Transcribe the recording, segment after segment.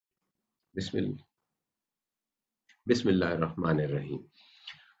Bismillah, Bismillahir-Rahmanir-Rahim.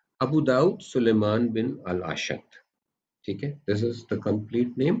 Abu Daud Suleiman bin Al-Ashad. Okay, this is the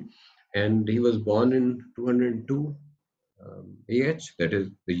complete name, and he was born in 202 AH, that is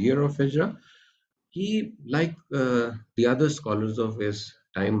the year of Hijrah. He, like the other scholars of his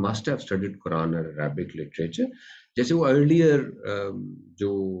time, must have studied Quran and Arabic literature. जैसे वो earlier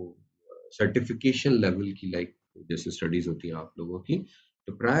जो certification level की like जैसे studies होती हैं आप लोगों की,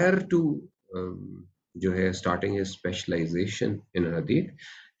 तो prior to जो है starting his specialization in Hadith,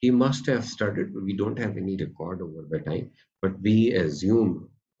 he must have studied. We don't have any record over the time, but we assume,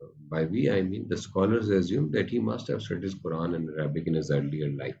 by we I mean the scholars assume, that he must have studied Quran and Arabic in his earlier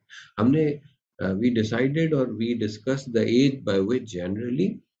life. हमने we decided, or we discussed, the age by which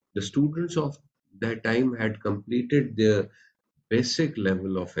generally the students of that time had completed their basic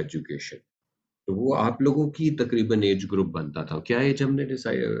level of education. तो वो आप लोगों की तकरीबन age group बनता था. क्या एज हमने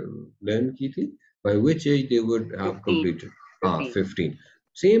लर्न की थी? By which age they would have 15. completed? 15.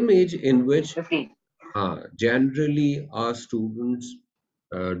 Same age in which 15. generally our students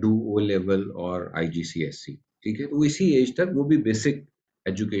do O level or IGCSE. ठीक है, तो इसी एज तक वो भी बेसिक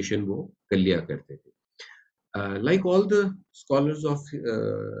एजुकेशन वो कर लिया करते थे. Like all the scholars of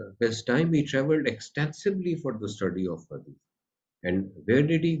his time, he traveled extensively for the study of Hadith. And where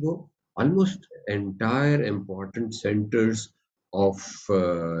did he go? Almost entire important centers of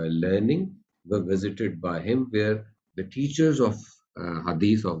learning were visited by him, where the teachers of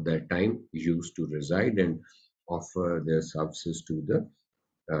Hadith of that time used to reside and offer their services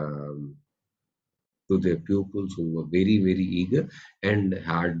um, to their pupils, who were very, very eager and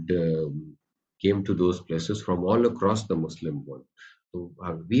had came to those places from all across the Muslim world. So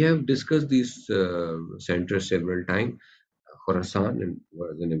we have discussed these centers several times. Khorasan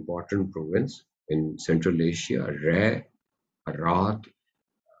was an important province in Central Asia. Ray, Arat,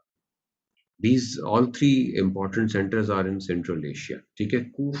 these all three important centers are in Central Asia. ठीक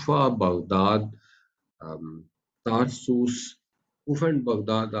है, Kufa, Baghdad, Tarsus. Kufa and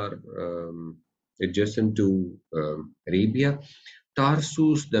Baghdad are adjacent to Arabia.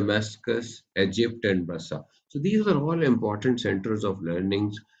 Tarsus, Damascus, Egypt, and Basra. So these are all important centers of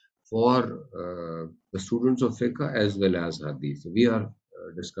learnings for the students of fiqh as well as hadith. We are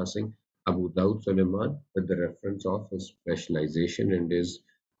discussing Abu Daud Suleiman with the reference of his specialization and his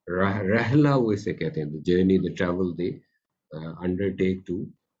rahla, वो इसे कहते हैं, the journey, the travel they undertake to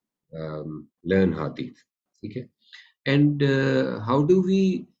learn hadith. Okay, and how do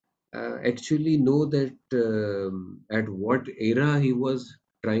we actually know that at what era he was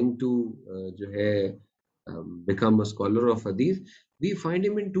trying to जो है, become a scholar of hadith? We find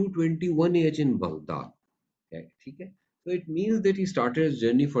him in 221 age in Baghdad. Okay, ठीक है? So it means that he started his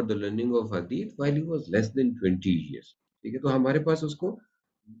journey for the learning of hadith while he was less than 20 years. ठीक है, तो हमारे पास उसको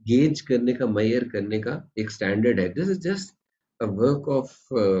gauge करने का, measure करने का एक स्टैंडर्ड है. This is just a work of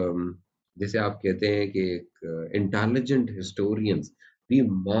जैसे आप कहते हैं कि एक intelligent historians, we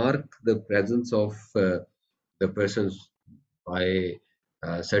mark the presence of the persons by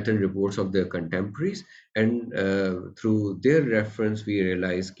certain reports of their contemporaries, and through their reference we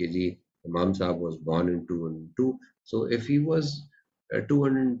realize कि जी Imam Sahib was born in 202. So if he was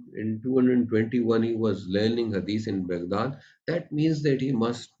 200 in 221 he was learning hadith in Baghdad, that means that he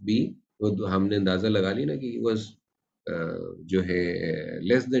must be, वो हमने अंदाजा लगा ली ना कि he was जो है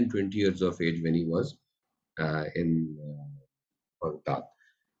less than 20 years of age when he was in Baghdad.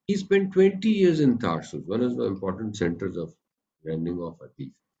 He spent 20 years in Tarsus, one of the important centers of learning of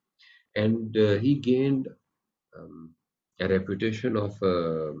hadith, and he gained a reputation of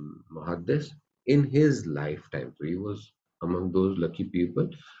muhaddis in his lifetime. So he was among those lucky people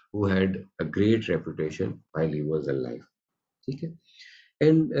who had a great reputation while he was alive. Okay?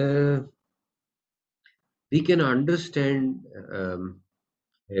 And we can understand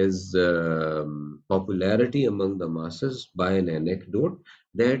his popularity among the masses by an anecdote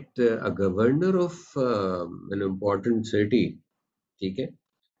that a governor of an important city, ठीक है,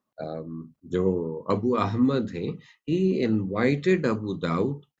 जो अबू अहमद हैं, he invited Abu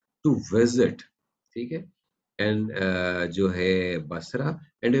Daud to visit, ठीक है, and जो है Basra,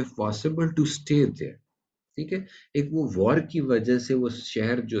 and if possible to stay there. ठीक है, एक वो वॉर की वजह से वो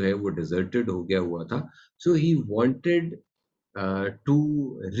शहर जो है वो डिजर्टेड हो गया हुआ था. सो ही वांटेड टू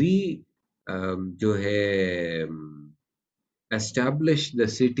री जो है establish the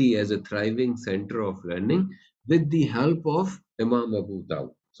city as a thriving center of learning with the help of Imam Abu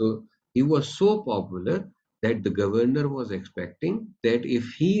Dawud. So he was so popular that the governor was expecting that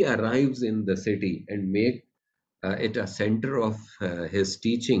if he arrives in the city and make it a center of his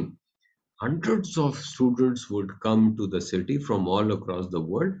teaching, hundreds of students would come to the city from all across the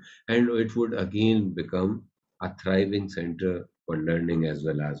world, and it would again become a thriving center for learning as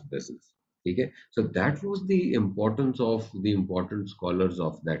well as business. Okay, so that was the importance of the important scholars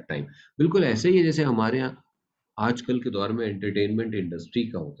of that time. बिल्कुल ऐसे ही है जैसे हमारे यहाँ आजकल के दौर में एंटरटेनमेंट इंडस्ट्री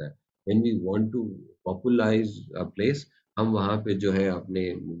का होता है। When we want to popularise a place, हम वहाँ पे जो है अपने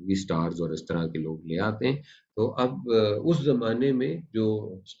मूवी स्टार्स और इस तरह के लोग ले आते हैं। तो अब उस ज़माने में जो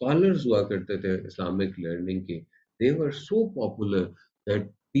स्कॉलर्स हुआ करते थे इस्लामिक लर्निंग के, दे वर so popular that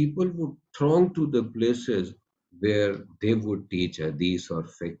people would throng to the places where they would teach hadith or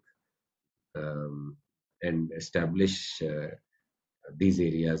fiqh, and establish these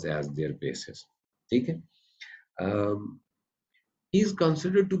areas as their bases. ठीक है? Um, he is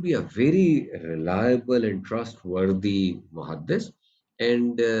considered to be a very reliable and trustworthy muhaddis,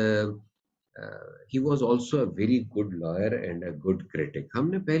 and he was also a very good lawyer and a good critic.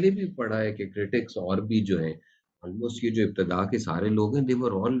 हमने पहले भी पढ़ा है कि critics और भी जो हैं, ऑलमोस्ट ये जो इब्तदा के सारे लोग हैं, they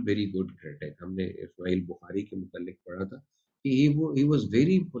were all very good critic. हमने इस्माइल बुखारी के मुतल्लिक पढ़ा था कि he was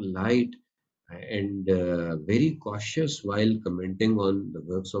very polite and very cautious while commenting on the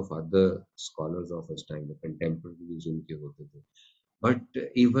works of other scholars of his time, the contemporaries उनके होते थे. But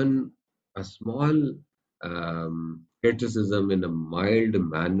even a small criticism in a mild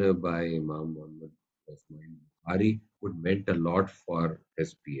manner by Imam Muhammad Ismail Bukhari would meant a lot for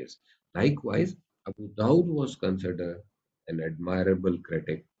his peers. Likewise, Abu Dawud was considered an admirable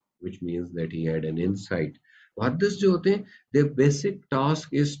critic, which means that he had an insight. Muhaddis जो होते हैं, their basic task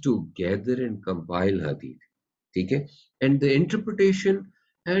is to gather and compile hadith. ठीक है, and the interpretation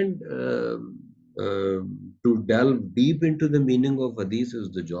and to delve deep into the meaning of hadith is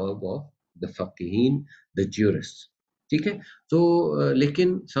the job of the faqihin, the jurists. ठीक है, so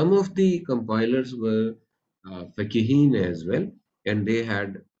लेकिन some of the compilers were faqihin as well, and they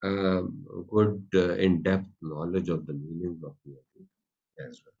had good in-depth knowledge of the meaning of the hadith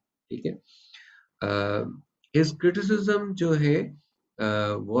as well. ठीक है, uh, his criticism जो है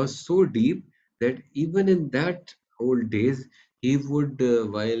was so deep that even in that old days he would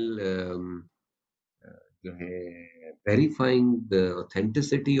while जो है verifying the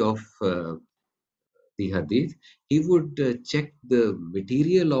authenticity of the hadith, he would check the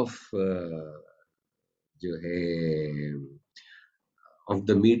material of जो है of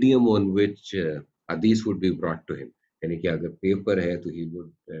the medium on which hadith would be brought to him. यानी कि अगर paper है तो he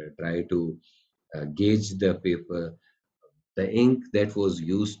would try to gauge the paper, the ink that was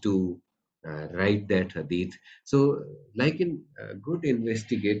used to write that hadith. So, like in a good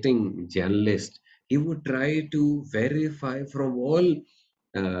investigating journalist, he would try to verify from all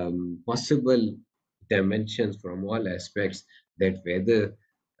possible dimensions, from all aspects, that whether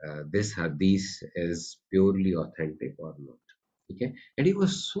this hadith is purely authentic or not. Okay, and he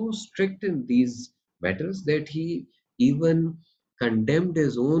was so strict in these matters that he even condemned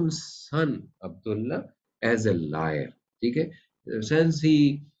his own son Abdullah as a liar. Okay, since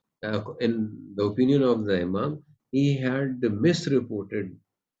he, in the opinion of the Imam, he had misreported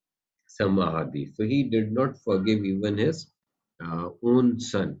some ahadith, so he did not forgive even his own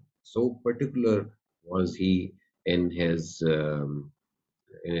son. So particular was he in his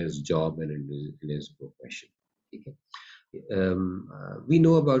job and in his profession. Okay. We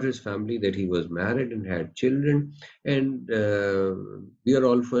know about his family that he was married and had children, and we are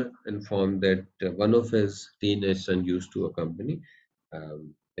also informed that one of his teenage sons used to accompany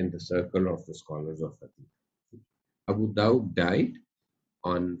in the circle of the scholars of Hadith. Abu Dawud died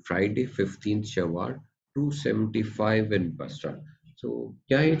on Friday, 15th Shawwal, 275 in Basra. So,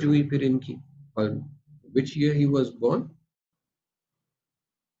 क्या as हुई फिर इनकी? On which year he was born?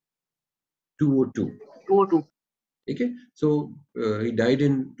 202. O2. Okay, so he died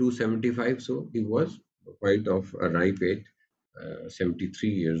in 275, so he was quite of a ripe age, 73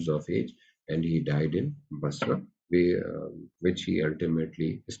 years of age, and he died in Basra, which he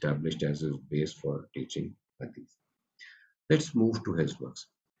ultimately established as his base for teaching hadith. Let's move to his works.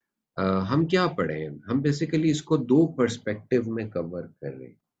 हम क्या पढ़े हैं? हम basically इसको दो perspective में cover कर रहे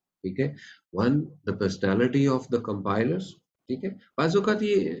हैं, ठीक है? One, the personality of the compilers, ठीक है? बाज़ औक़ात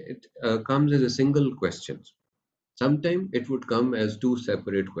ये it comes as a single question. Sometimes it would come as two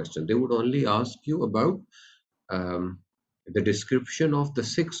separate questions. They would only ask you about um, the description of the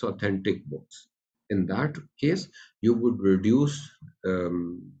six authentic books. In that case, you would reduce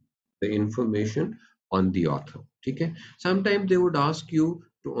the information on the author. Okay? Sometimes they would ask you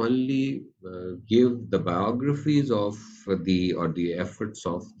to only give the biographies of the efforts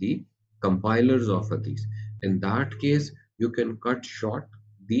of the compilers of hadith. In that case, you can cut short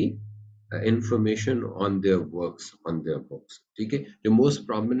the information on their works, on their books. ठीक है, जो most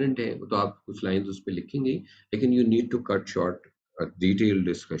prominent है वो तो आप कुछ lines उस पे लिखेंगे ही, लेकिन you need to cut short a detailed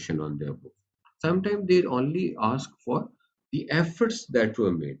discussion on their book. Sometimes they only ask for the efforts that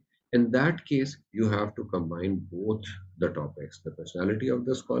were made. In that case, you have to combine both the topics, the personality of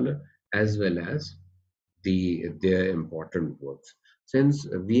the scholar as well as their important works. Since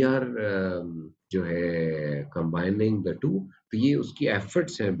we are जो है combining the two, तो ये उसकी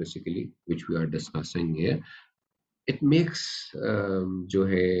efforts हैं basically which we are discussing here. It makes जो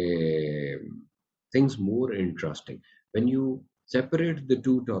है things more interesting when you separate the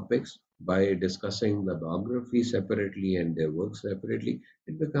two topics by discussing the biography separately and their works separately.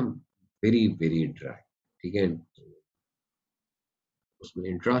 It becomes very dry. ठीक है, उसमें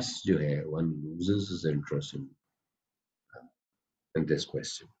interest जो है one loses his interest in this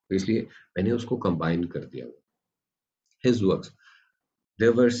question. तो इसलिए मैंने उसको combine कर दिया. His works.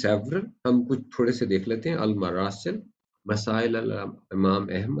 There were several. हम कुछ थोड़े से देख लेते हैं. Al-Marasil, Masail al-Imam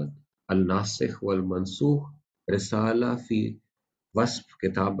Ahmad, Al-Nasikh wal-Mansukh, Risala fi Wasf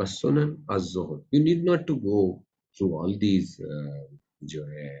Kitab as-Sunan, Az-Zuhud. You need not to go through all these जो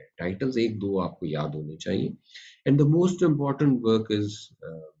है titles. एक दो आपको याद होने चाहिए. And the most important work is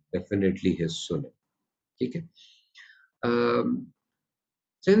definitely his Sunan. ठीक है.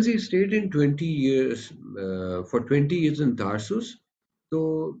 Since he stayed in 20 years, for 20 years in Tarsus,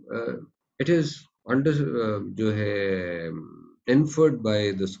 so it is जो है, inferred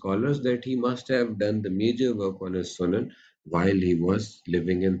by the scholars that he must have done the major work on his Sunan while he was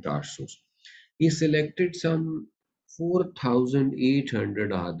living in Tarsus. He selected some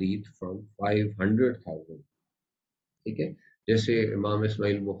 4,800 hadith from 500,000. ठीक है, जैसे इमाम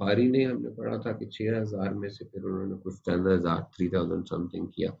इस्माइल बुखारी ने हमने पढ़ा था कि 6,000 में से फिर उन्होंने कुछ 10,000 3,000 समथिंग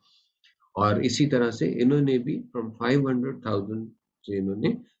किया, और इसी तरह से इन्होंने भी फ्रॉम 500,000 से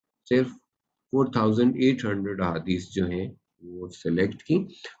इन्होंने सिर्फ 4,800 हदीस जो हैं वो सिलेक्ट की,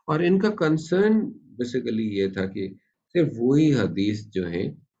 और इनका कंसर्न बेसिकली ये था कि सिर्फ वही हदीस जो हैं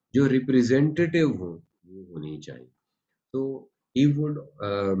जो रिप्रेजेंटेटिव हो वो होनी चाहिए. So he would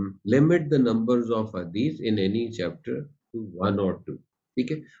limit the numbers of hadith in any chapter to one or two.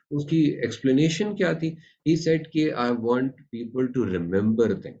 ठीक है, उसकी explanation क्या थी? He said कि I want people to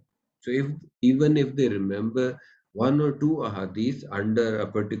remember them. So even if they remember one or two ahadith under a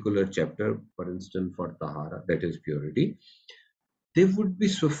particular chapter, for instance for tahara, that is purity, they would be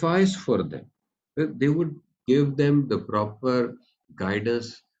suffice for them. They would give them the proper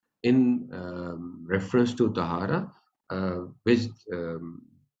guidance in reference to Tahara, which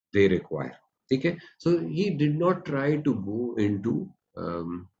they require. Okay? So he did not try to go into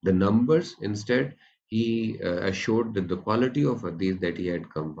the numbers. Instead, he assured that the quality of hadith that he had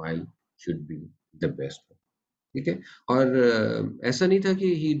compiled should be the best one. ठीक है, और ऐसा नहीं था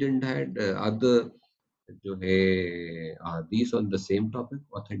कि he didn't had other जो है ahadith on the same topic,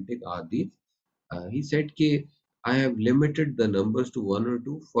 authentic ahadith. He said कि I have limited the numbers to one or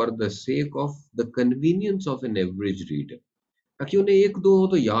two for the sake of the convenience of an average reader. ताकि उन्हें एक दो हो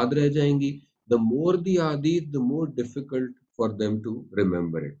तो याद रह जाएंगी. The more the ahadith, the more difficult for them to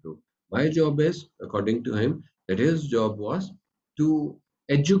remember it. So my job is, according to him, that his job was to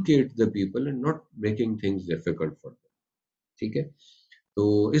educate the people and not making things difficult for them. ठीक है,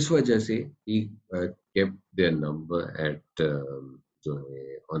 तो इस वजह से he kept their number at जो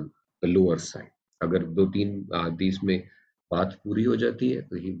है on the lower side. अगर दो तीन हदीस में बात पूरी हो जाती है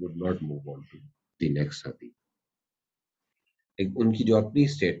तो he would not move on to the next hadith. एक उनकी जो अपनी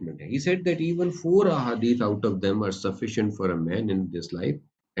स्टेटमेंट है, he said that even 4 ahadith out of them are sufficient for a man in this life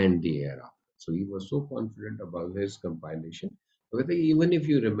and the hereafter. So he was so confident about his compilation. Whether even if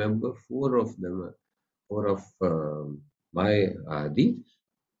you remember 4 of them, 4 of my hadith,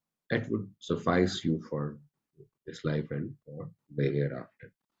 that would suffice you for this life and for the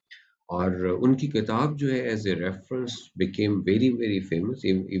hereafter. और उनकी किताब जो है as a reference became very famous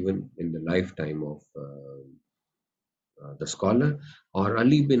even in the lifetime of the scholar. Or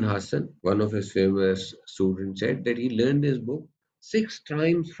Ali bin Hassan, one of his famous students, said that he learned his book 6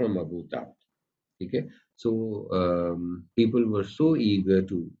 times from Abu Daud. Okay? So people were so eager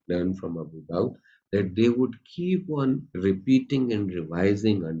to learn from Abu Daud that they would keep on repeating and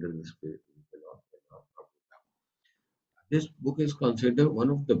revising under the spirit of Abu Daud. This book is considered one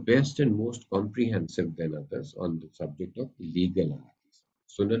of the best and most comprehensive than others on the subject of legal hadith.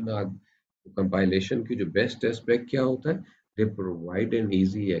 Sunan compilation की जो best aspect क्या होता है? They provide an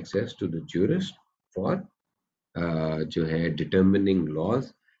easy access to the jurist for जो है determining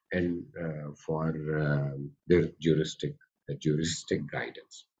laws and for their juristic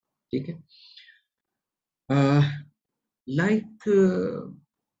guidance. ठीक है? Like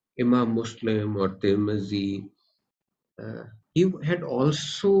Imam Muslim or Tirmizi, he had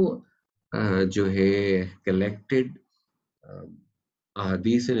also जो है collected um,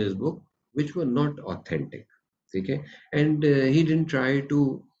 hadith in his book which were not authentic. Okay, and he didn't try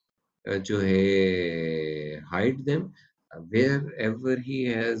to जो है hide them. Wherever he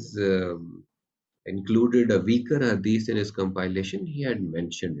has included a weaker hadith in his compilation, he had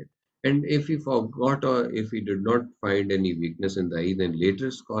mentioned it. And if he forgot or if he did not find any weakness in the hadith, then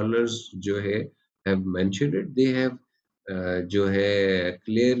later scholars जो है have mentioned it. They have जो है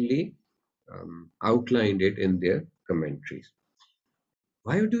clearly outlined it in their commentaries.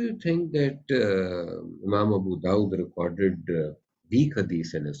 Why do you think that Imam Abu Dawud recorded weak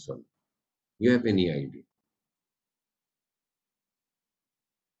hadith in his Sunnah? You have any idea?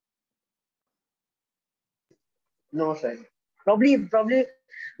 No, sir. Probably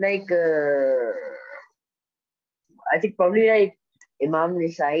like I think probably like Imam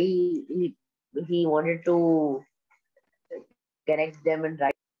Nisai, he wanted to correct them and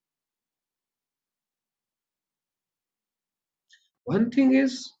write. One thing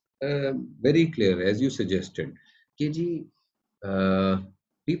is very clear, as you suggested, KG,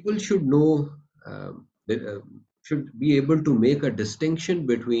 people should know, should be able to make a distinction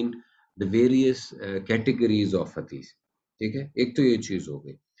between the various categories of hadith. ठीक है, एक तो ये चीज हो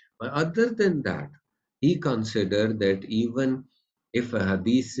गई. But other than that, he considered that even if a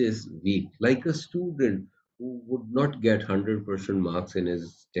hadith is weak, like a student who would not get 100% marks in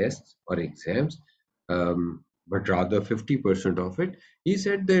his tests or exams, but rather 50% of it, he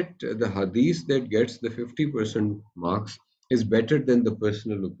said that the hadith that gets the 50% marks is better than the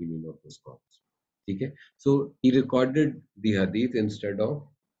personal opinion of the scholars. Okay? So he recorded the hadith instead of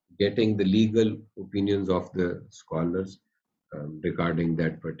getting the legal opinions of the scholars regarding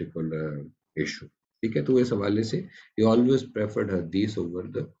that particular issue. ठीक है, तो इस हवाले से he always preferred hadith over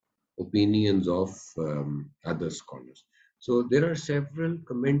the opinions of other scholars. So there are several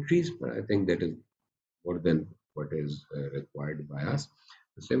commentaries, but I think that is more than what is required by us.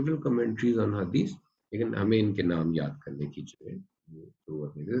 Several commentaries on hadith, लेकिन हमें इनके नाम याद करने की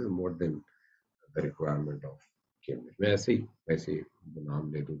जरूरत नहीं. This is more than the requirement of Cambridge. मैं ऐसे ही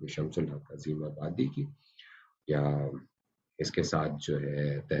नाम ले दूँ कि शमसुल हक अजीम आबादी की, या इसके साथ जो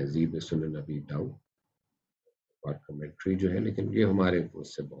है तहजीब सुनन नबी दाऊद और कमेंट्री जो है, लेकिन ये हमारे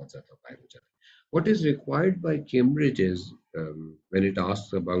उससे बहुत ज़्यादा बाहर हो जाता है. What is required by Cambridge is when it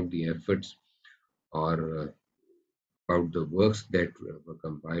asks about the efforts or about the works that were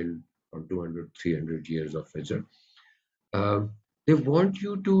compiled from 200, 300 years of Hijr. They want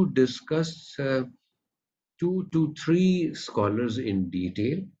you to discuss 2 to 3 scholars in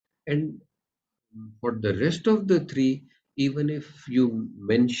detail, and for the rest of the 3, even if you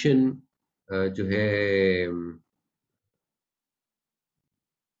mention जो है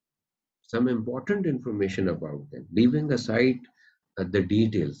some important information about them, leaving aside the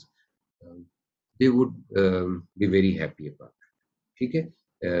details, they would be very happy about it. Okay?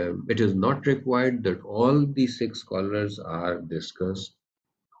 It is not required that all the 6 scholars are discussed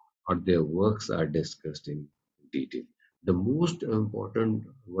or their works are discussed in detail. The most important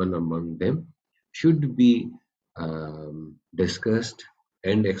one among them should be discussed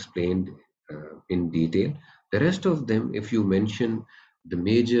and explained in detail. The rest of them, if you mention the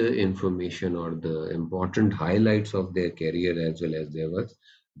major information or the important highlights of their career as well as their works,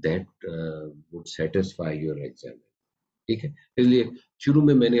 that would satisfy your exam. ठीक है, इसलिए शुरू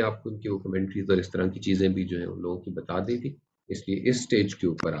में मैंने आपको उनकी वो commentaries और इस तरह की चीजें भी जो है उन लोगों की बता दी थी, इसलिए इस स्टेज के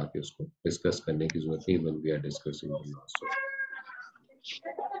ऊपर आके उसको डिस्कस करने की जरूरत नहीं when we are discussing the last of.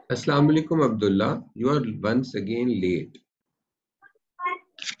 अस्सलाम वालेकुम Abdullah, you are once again let.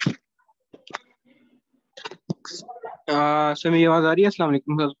 Sir मेरी आवाज आ रही है? अस्सलाम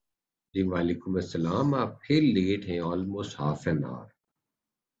वालेकुम सर. जी वालेकुम अस्सलाम, आप फिर लेट हैं almost half an hour.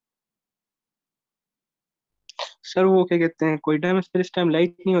 Sir वो क्या कहते हैं, कोई टाइम इस टाइम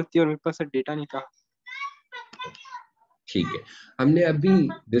लाइट नहीं होती और मेरे पास डेटा नहीं था. ठीक है, हमने अभी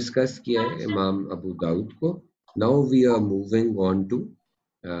डिस्कस किया है इमाम अबू दाऊद को. Now we are moving on to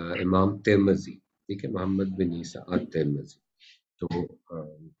इमाम तिरमिजी. ठीक है, मोहम्मद बिन ईसा अत-तिरमिजी. तो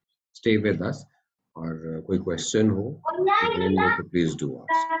स्टे विद अस, और कोई क्वेश्चन हो तो प्लीज डू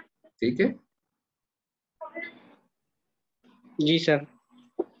आस्क. ठीक है जी सर.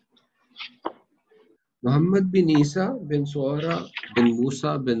 मोहम्मद बिन ईसा बिन सोहरा बिन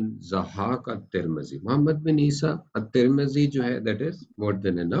मूसा बिन ज़हाक अत-तिरमिजी. मोहम्मद बिन ईसा अत-तिरमिजी जो है that is more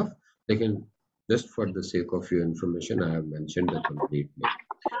than enough, लेकिन just for the sake of your information I have mentioned the complete name.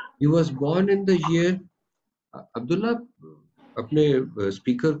 He was born in the year Abdullah, अपने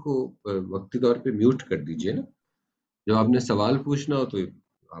स्पीकर को वक्ती तौर पे म्यूट कर दीजिए ना. जब आपने सवाल पूछना हो तो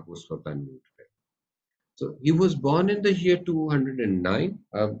आप उस वक्त unmute करें. So he was born in the year 209,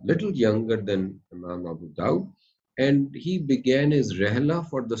 a little younger than Imam Abu Dawud, and he began his rehla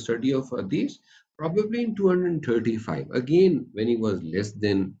for the study of Hadith probably in 235, again when he was less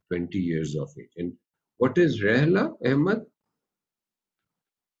than 20 years of age. And what is rehla, Ahmad?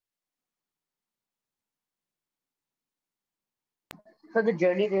 So the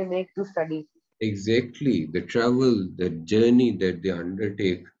journey they make to study. Exactly, the travel, the journey that they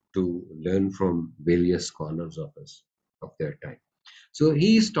undertake to learn from various scholars of their time. So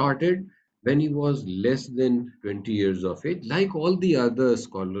he started when he was less than 20 years of age, like all the other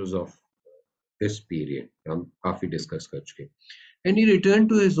scholars of this period. हम काफी discuss कर चुके. And he returned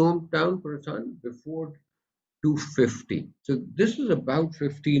to his hometown Purasan before 250. So this is about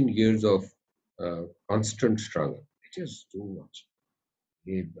 15 years of constant struggle, which is too much.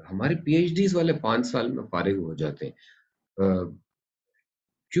 ये हमारे PhDs वाले 5 साल में फारिग हो जाते हैं.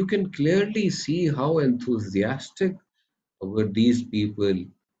 You can clearly see how enthusiastic were these people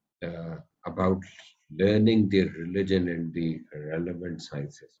uh, about learning their religion and the relevant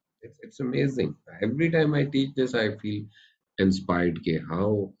sciences. It's amazing. Every time I teach this, I feel inspired ke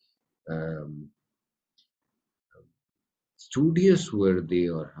how um, studious were they,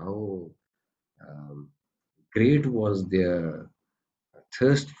 or how um, great was their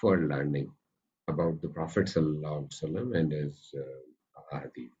thirst for learning about the Prophet Sallallahu Alaihi Wasallam and his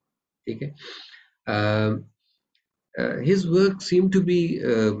Hadith. Okay? Um, his work seemed to be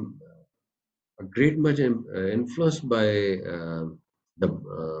great much influenced by the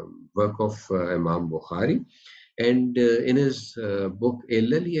work of Imam Bukhari. And in his book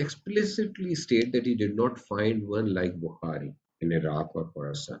Ilal, he explicitly stated that he did not find one like Bukhari in Iraq or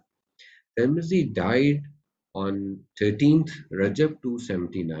Khorasan. Tirmidhi died on 13th Rajab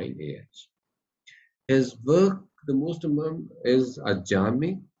 279 AH. His work, the most among, is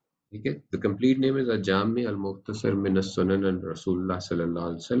Ajami. Okay? The complete name is Ajami al Mukhtasar min Sunan and Rasulullah Sallallahu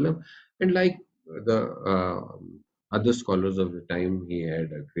Alaihi Wasallam. And like the other scholars of the time, he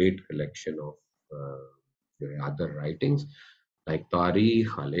had a great collection of the other writings like Tarikh,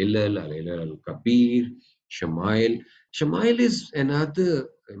 Al-Ilal Al-Kabir, Shamail. Shamail is another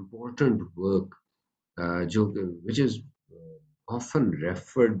important work which is often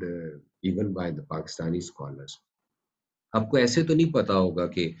referred even by the Pakistani scholars. आपको ऐसे तो नहीं पता होगा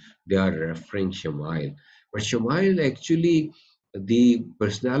कि they are referring Shamail, but Shamail actually the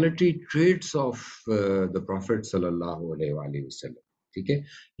personality traits of the Prophet sallallahu alaihi wasallam. Okay,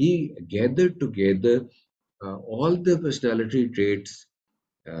 he gathered together all the personality traits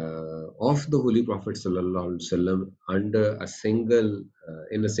of the Holy Prophet sallallahu alaihi wasallam under a single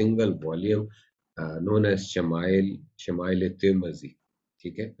in a single volume known as Shamail Tirmidhi.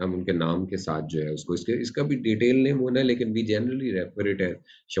 ठीक है, हम उनके नाम के साथ जो है उसको इसका भी डिटेल नेम होना है, लेकिन we generally refer it as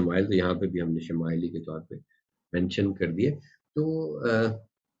smile. तो यहाँ पे भी हमने शमाइली के तौर पे मेंशन कर दिए. तो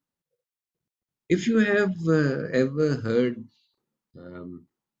if you have ever heard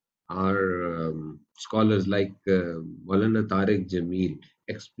our scholars like Maulana Tariq Jameel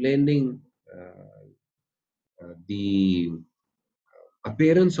explaining the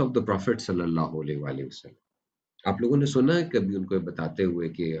appearance of the Prophet sallallahu alaihi wasallam, आप लोगों ने सुना है कभी उनको बताते हुए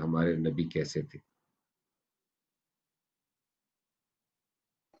कि हमारे नबी कैसे थे?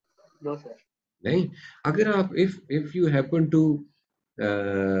 No, sir. नहीं, अगर आप if you happen to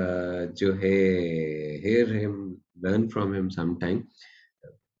जो है hear him, learn from him sometime,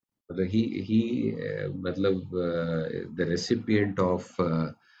 मतलब he मतलब the recipient of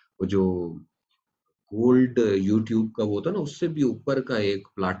वो जो गोल्ड यूट्यूब का वो होता है ना, उससे भी ऊपर का एक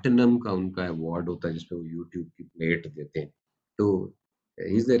प्लैटिनम का उनका अवार्ड होता है जिसपे वो यूट्यूब की प्लेट देते हैं. तो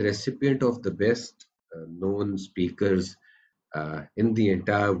he is the recipient of the best known speakers in the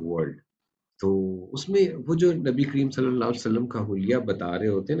entire world. तो उसमें वो जो नबी करीम सल्लल्लाहु अलैहि वसल्लम का हुलिया बता रहे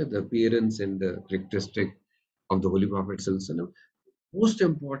होते हैं ना, the appearance and the characteristic of the holy prophet सल्लल्लाहु अलैहि वसल्लम, मोस्ट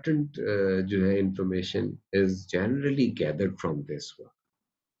इम्पोर्टेंट जो है information is generally gathered from this work.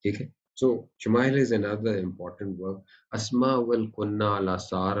 ठीक है. So Shumail is another important work. Asma wal Kunna al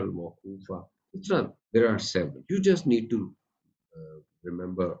Asar al Mawqufa. There are seven. You just need to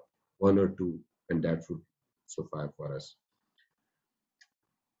remember one or two, and that would suffice for us.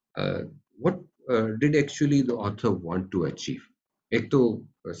 What did actually the author want to achieve? एक तो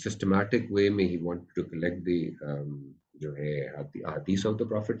systematic way में he wanted to collect the जो है hadith of the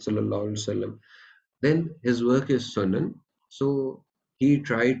Prophet sallallahu alaihi wasallam. Then his work is sunan. So he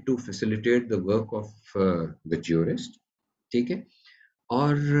tried to facilitate the work of the jurist. ठीक है.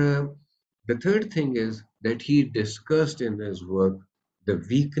 और the third thing is that he discussed in his work the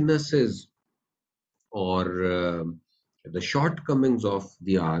weaknesses or the shortcomings of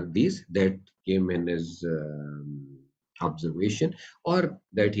the these that came in his observation, or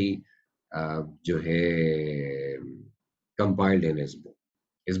that he जो है compiled in his book.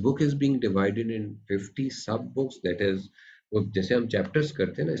 His book is being divided in 50 sub books, that is, वो जैसे हम chapters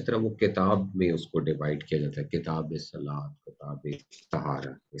करते हैं ना, इस तरह वो किताब में उसको डिवाइड किया जाता है, किताब सलात, किताब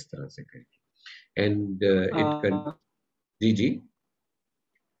तहारा, इस तरह से करके. एंड जी जी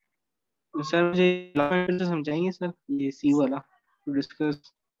सर मुझे फिर से समझाएंगे सर, ये सी वाला टू डिस्कस,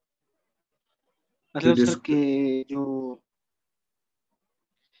 मतलब सर के जो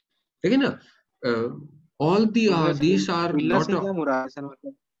देखिए ना, all the these are इल्ला not से क्या मुराद है सर,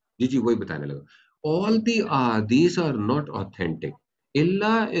 मतलब जी वही बताने लगा. All the these are not authentic.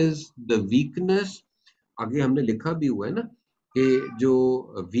 Illa is the weakness. आगे हमने लिखा भी हुआ है ना कि जो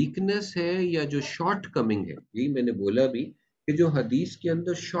वीकनेस है या जो शॉर्ट कमिंग है, यही मैंने बोला भी कि जो हदीस के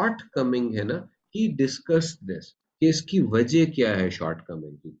अंदर शॉर्ट कमिंग है ना, ही डिस्कस दिस कि इसकी वजह क्या है शॉर्ट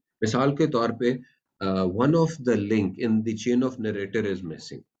कमिंग की. मिसाल के तौर पे one of the link in the chain of narrator is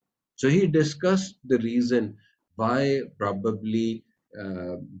missing. So he discussed the reason why probably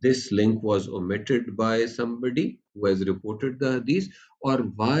this link was omitted by somebody who has reported the hadith, or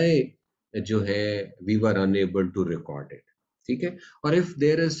why जो है we were unable to record it. ठीक है. और if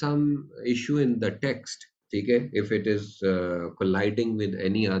there is some issue in the text, ठीक है, if it is colliding with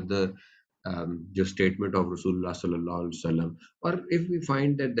any other जो statement of Rasulullah sallallahu alaihi wasallam, or if we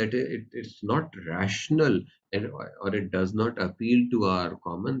find that it's not rational, and or it does not appeal to our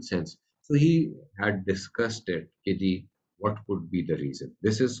common sense, so he had discussed it कि जी what could be the reason.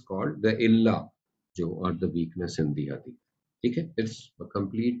 This is called the illa जो, or the weakness in the hadith. ठीक है. It's a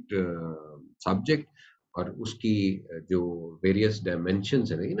complete subject, और उसकी जो various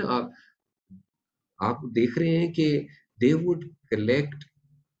dimensions है ना, आप देख रहे हैं कि they would collect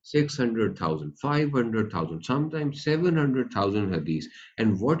 600,000, 500,000, sometimes 700,000 hadiths,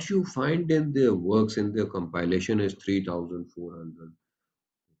 and what you find in their works, in their compilation, is 3,400,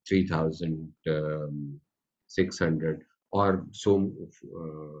 3,600, or so,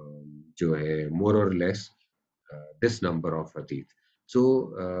 जो है more or less this number of hadith.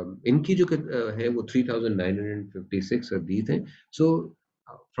 So इनकी जो है वो 3,956 hadith हैं. So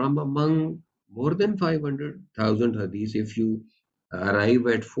from among more than 500,000 hadith, if you arrive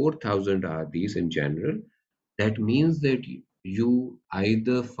at 4,000 hadith in general, that means that you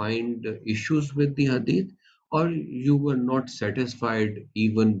either find issues with the hadith, or you were not satisfied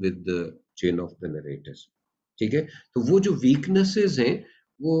even with the chain of the narrators. ठीक है. तो वो जो weaknesses हैं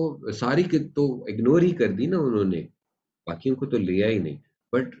वो सारी तो ignore ही कर दी ना उन्होंने, बाकियों को तो लिया ही नहीं.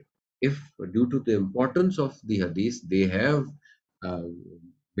 But if due to the importance of the hadith they have uh,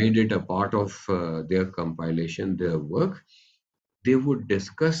 made it a part of their compilation, their work, they would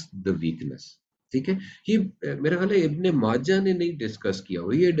discuss the weakness. ठीक है. ये मेरा ख्याल है इब्ने माजा ने नहीं डिस्कस किया,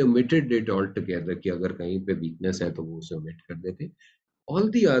 वो ये omitted it altogether कि अगर कहीं पे वीकनेस है तो वो उसे omit कर देते. All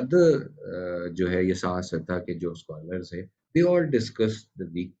the other जो है ये साहसता के जो scholars है, they all discuss the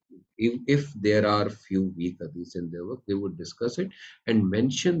weak. If there are few weak hadiths in their work, they would discuss it and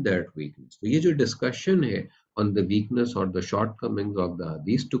mention that weakness. तो ये जो discussion है on the weakness or the shortcomings of the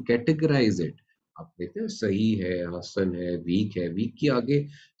hadith, to categorize it, आप देखते हैं सही है, हसन है, वीक की आगे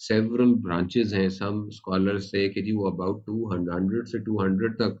several branches हैं. Some scholars say कि जी वो about 200 से 200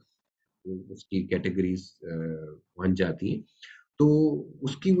 तक उसकी कैटेगरीज बन जाती हैं. तो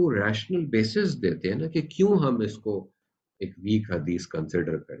उसकी वो रैशनल बेसिस देते हैं ना कि क्यों हम इसको एक वीक हदीस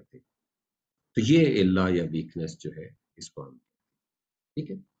कंसिडर करते हैं. तो ये इल्ला या वीकनेस जो है इसको हम, ठीक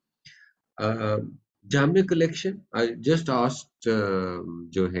है. Jamia collection, I just asked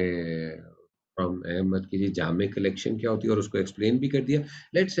जो है फ्रॉम अहमद की जी जामिया कलेक्शन क्या होती है, और उसको एक्सप्लेन भी कर दिया.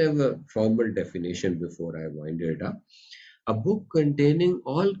 Let's have a formal definition before I wind it up. A book containing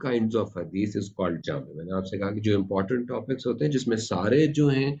all kinds of hadith is called जामे. मैंने आपसे कहा कि जो important topics होते हैं जिसमें सारे जो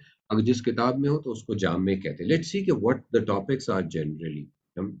हैं अगर जिस किताब में हो तो उसको जामे कहते हैं. Let's see कि what the topics are generally.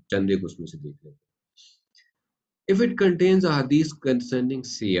 हम चंद एक उसमें से देख लेते हैं. If it contains a hadith concerning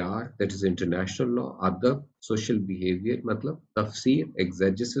siyar, that is international law, adab, social behavior, मतलब tafsir,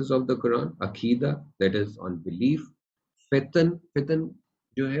 exegesis of the Quran, akida, that is on belief, fitan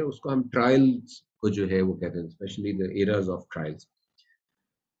जो है उसको हम trials को जो है वो कहते हैं, especially the eras of trials,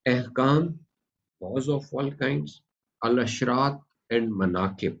 ahkam, laws of all kinds, al-ashrat and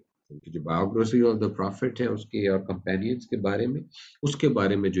manaqib, उनकी जो biography of the prophet है उसके और companions के बारे में, उसके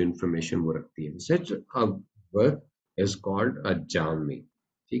बारे में जो information वो रखती है. Such a work is called a jami.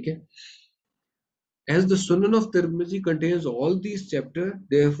 ठीक है. As the Sunan of Tirmidhi contains all these chapters,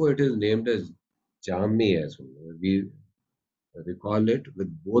 therefore it is named as jami as well. We call it with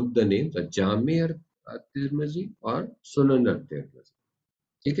both the names, a jami or Tirmidhi और सुनन तिर्मिज़ी।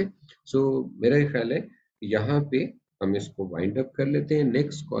 ठीक है, सो मेरा ख्याल है यहाँ पे हम इसको वाइंड अप कर लेते हैं।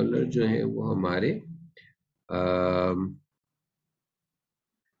 नेक्स्ट कॉलर जो है वो हमारे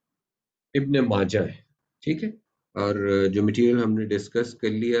इब्न माजा है। ठीक है, और जो मटेरियल हमने डिस्कस कर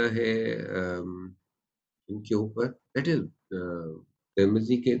लिया है इनके ऊपर, दैट इज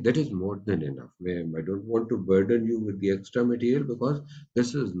Tirmidhi के, that is more than enough. I don't want to burden you with the extra material because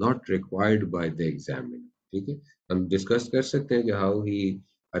this is not required by the examiner. ठीक है, हम डिस्कस कर सकते हैं कि how he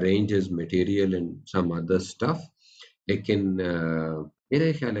arranged his material and some other stuff, लेकिन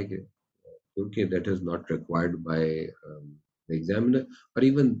मेरा ख्याल है कि क्योंकि that is not required by the examiner, or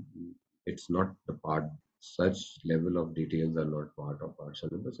even it's not the part, such level of details are not part of our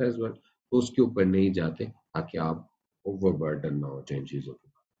syllabus as well, तो उसके ऊपर नहीं जाते ताकि आप ओवरबर्डन ना हो इन चीज़ों के।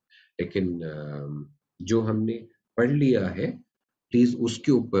 लेकिन जो हमने पढ़ लिया है, प्लीज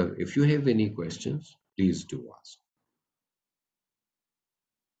उसके ऊपर if you have any questions please do ask.